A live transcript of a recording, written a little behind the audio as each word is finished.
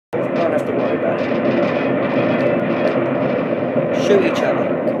Don't have to worry about it. Shoot each other.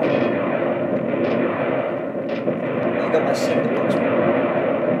 Come on. I got my cinder box.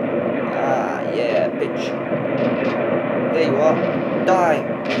 Ah, yeah, bitch. There you are. Die.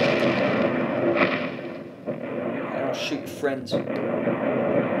 And I'll shoot your friends.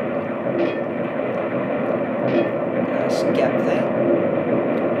 Nice gap there.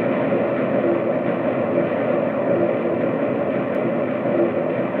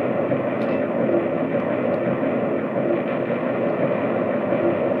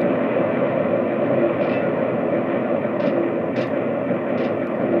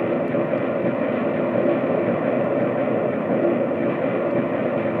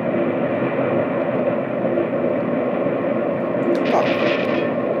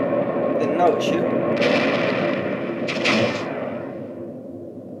 Didn't notice you.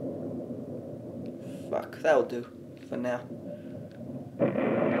 Fuck, that'll do for now.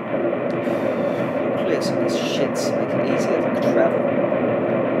 Clear some of these shits, make it easier to travel.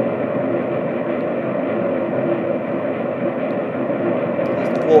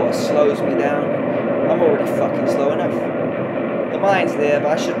 Because the water slows me down. I'm already fucking slow enough. The mine's there,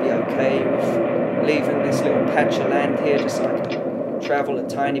 but I should be okay with leaving this little patch of land here just so I can travel a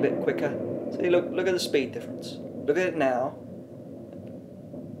tiny bit quicker. See, look at the speed difference. Look at it now.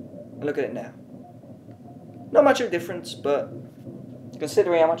 And look at it now. Not much of a difference, but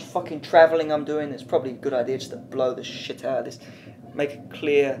considering how much fucking travelling I'm doing, it's probably a good idea just to blow the shit out of this. Make it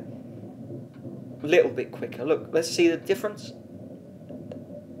clear a little bit quicker. Look, let's see the difference.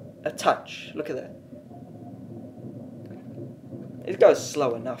 A touch. Look at that. It goes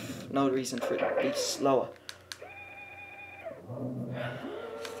slow enough. No reason for it to be slower.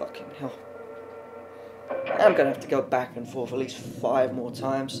 Fucking hell. I'm gonna have to go back and forth at least 5 more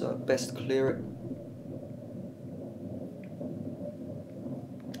times, so best clear it.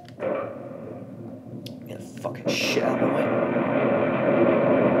 Get the fucking shit out of my way.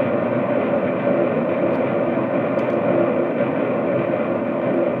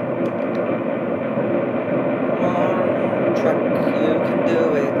 Come on, truck, you can do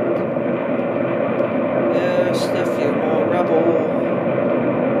it. Just a few more rubble.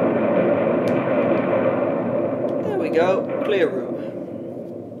 Go, clear route.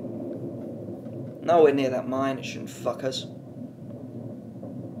 Nowhere near that mine, it shouldn't fuck us.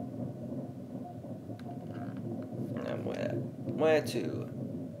 And where to?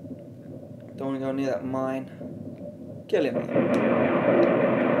 Don't want to go near that mine. Kill him.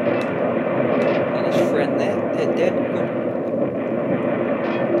 And his friend there, they're dead. Good.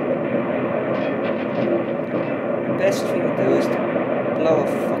 Best thing to do is to blow a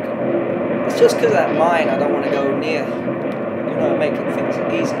fucking... It's just because of that mine I don't want to go near. You know, making things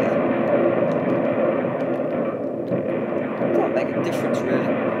easier. It don't make a difference, really.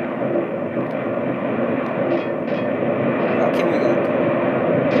 Fuck, here we go.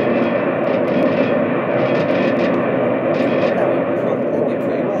 That went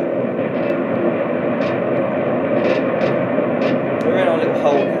pretty well. We're in our little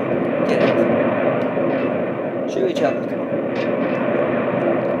hole now. Get out. Shoot each other, come on.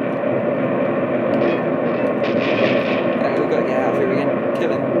 We've got to get out of here again.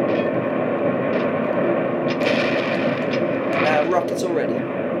 Kill him. Rockets already.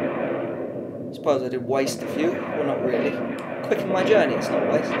 Suppose I did waste a few. Well, not really. Quicken my journey, it's not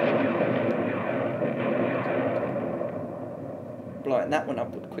waste. Blowing that one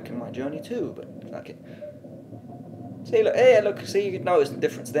up would quicken my journey too, but fuck it. See, look, here, look, see, you could notice the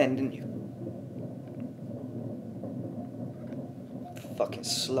difference then, didn't you? Fucking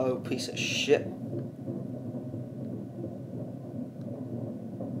slow piece of shit.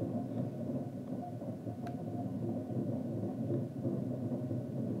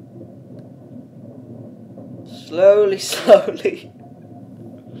 Slowly, slowly.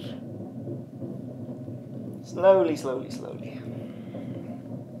 Slowly, slowly, slowly.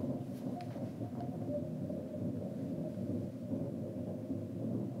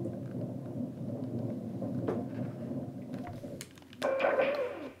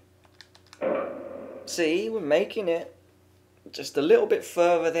 See, we're making it. Just a little bit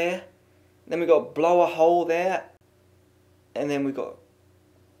further there. Then we got to blow a hole there. And then we got...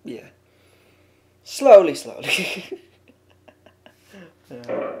 yeah. Slowly, slowly.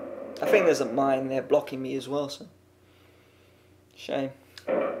 Yeah. I think there's a mine there blocking me as well, so... shame.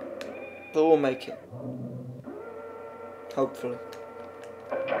 But we'll make it. Hopefully.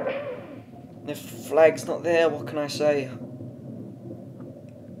 If flag's not there, what can I say?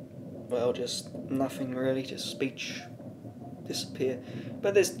 Well, just nothing really, just speech. Disappear.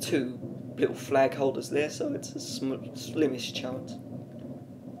 But there's 2 little flag holders there, so it's a slimmish chance.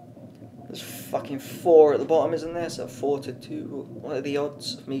 fucking 4 at the bottom, isn't there? So 4 to 2. What are the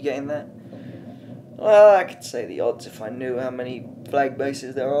odds of me getting that? Well, I could say the odds if I knew how many flag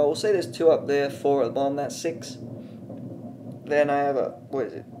bases there are. We'll say there's 2 up there, 4 at the bottom, that's 6. Then I have a, what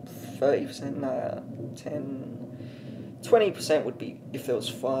is it, 30%? No, 10, 20% would be if there was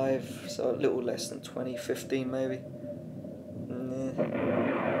 5, so a little less than 20, 15 maybe.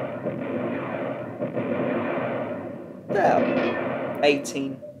 About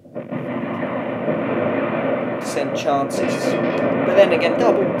 18% chances, but then again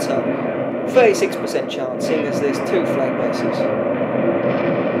doubled, so 36% chance, seeing as there's 2 flag bases.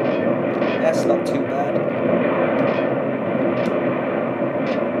 That's not too bad.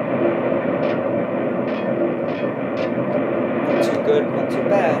 Not too good, not too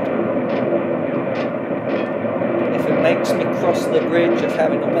bad. If it makes me cross the bridge of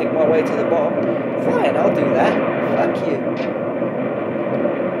having to make my way to the bottom, fine, I'll do that. Fuck you.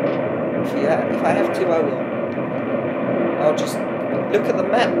 If I have to, I will. I'll just look at the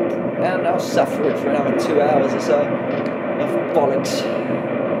map and I'll suffer it for another 2 hours or so of bollocks.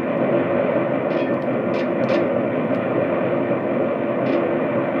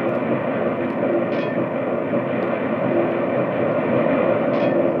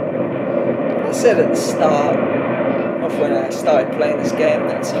 I said at the start of when I started playing this game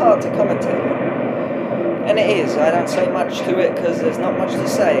that it's hard to commentate on. And it is. I don't say much to it because there's not much to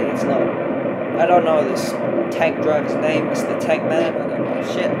say. It's not. I don't know this tank driver's name, Mr. Tank Man. I don't know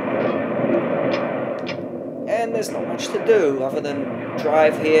shit. And there's not much to do other than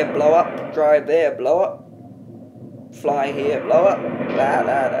drive here, blow up, drive there, blow up, fly here, blow up, blah,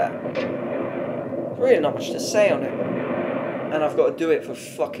 blah, blah. There's really not much to say on it. And I've got to do it for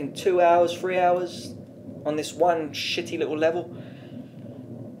fucking 2 hours, 3 hours on this one shitty little level.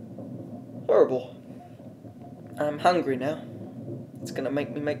 Horrible. I'm hungry now. It's gonna make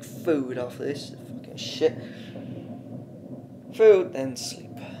me make food after this fucking shit. Food, then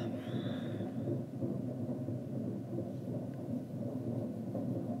sleep.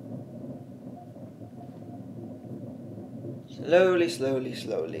 Slowly, slowly,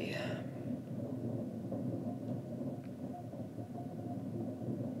 slowly.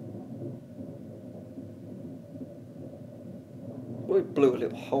 We blew a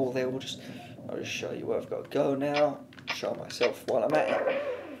little hole there. I'll just show you where I've got to go now. Show myself while I'm at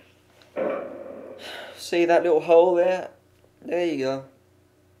it. See that little hole there? There you go.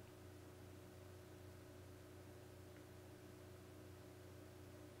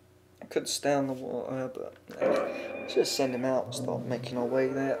 I could stay on the water, but let's just send him out and start making our way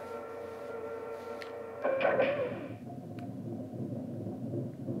there.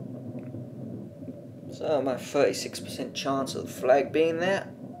 So my 36% chance of the flag being there.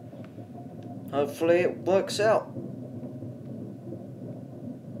 Hopefully it works out.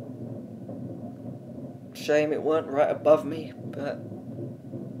 Shame it weren't right above me, but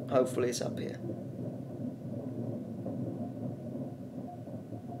hopefully it's up here.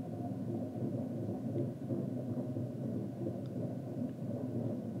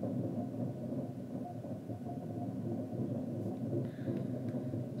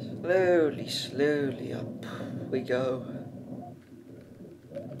 Slowly, slowly up we go.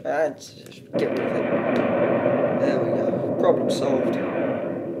 And just get rid of it. There we go. Problem solved.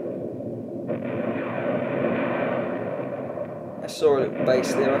 I saw a little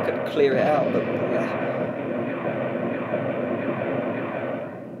base there. I could clear it out, but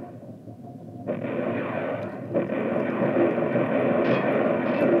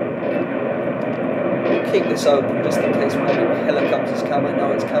keep this open just in case maybe helicopters come. I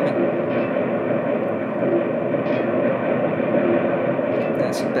know it's coming.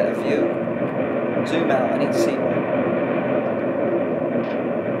 That's a better view. Zoom out, I need to see one.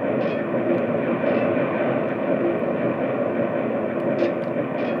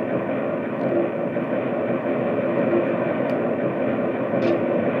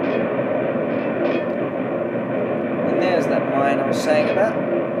 And there's that mine I was saying about.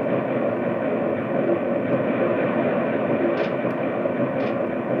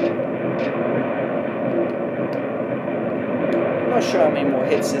 I'm not sure how many more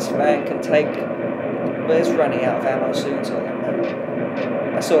hits this van can take, but it's running out of ammo soon, so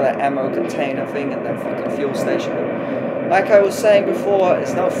I saw that ammo container thing at that fucking fuel station. But like I was saying before,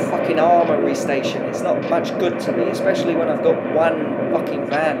 it's no fucking armory station. It's not much good to me, especially when I've got one fucking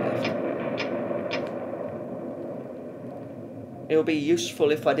van left. It'll be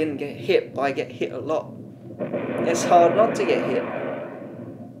useful if I didn't get hit, but I get hit a lot. It's hard not to get hit.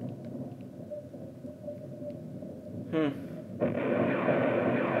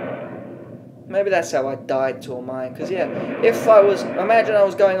 Maybe that's how I died to a mine. Because, yeah, if I was... Imagine I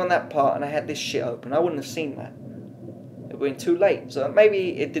was going on that part and I had this shit open. I wouldn't have seen that. It would have been too late. So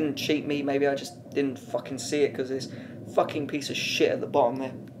maybe it didn't cheat me. Maybe I just didn't fucking see it because there's fucking piece of shit at the bottom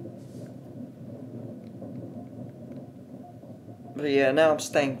there. But yeah, now I'm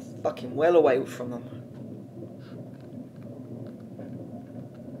staying fucking well away from them.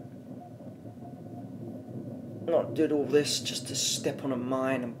 Not did all this just to step on a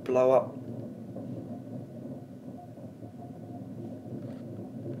mine and blow up.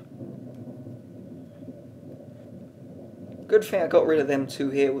 Good thing I got rid of them two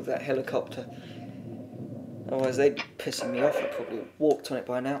here with that helicopter. Otherwise they'd be pissing me off. I'd probably have walked on it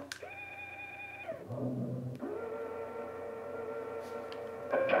by now.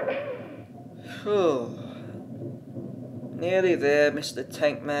 Nearly there, Mr.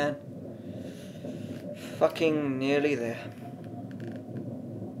 Tank Man. Fucking nearly there.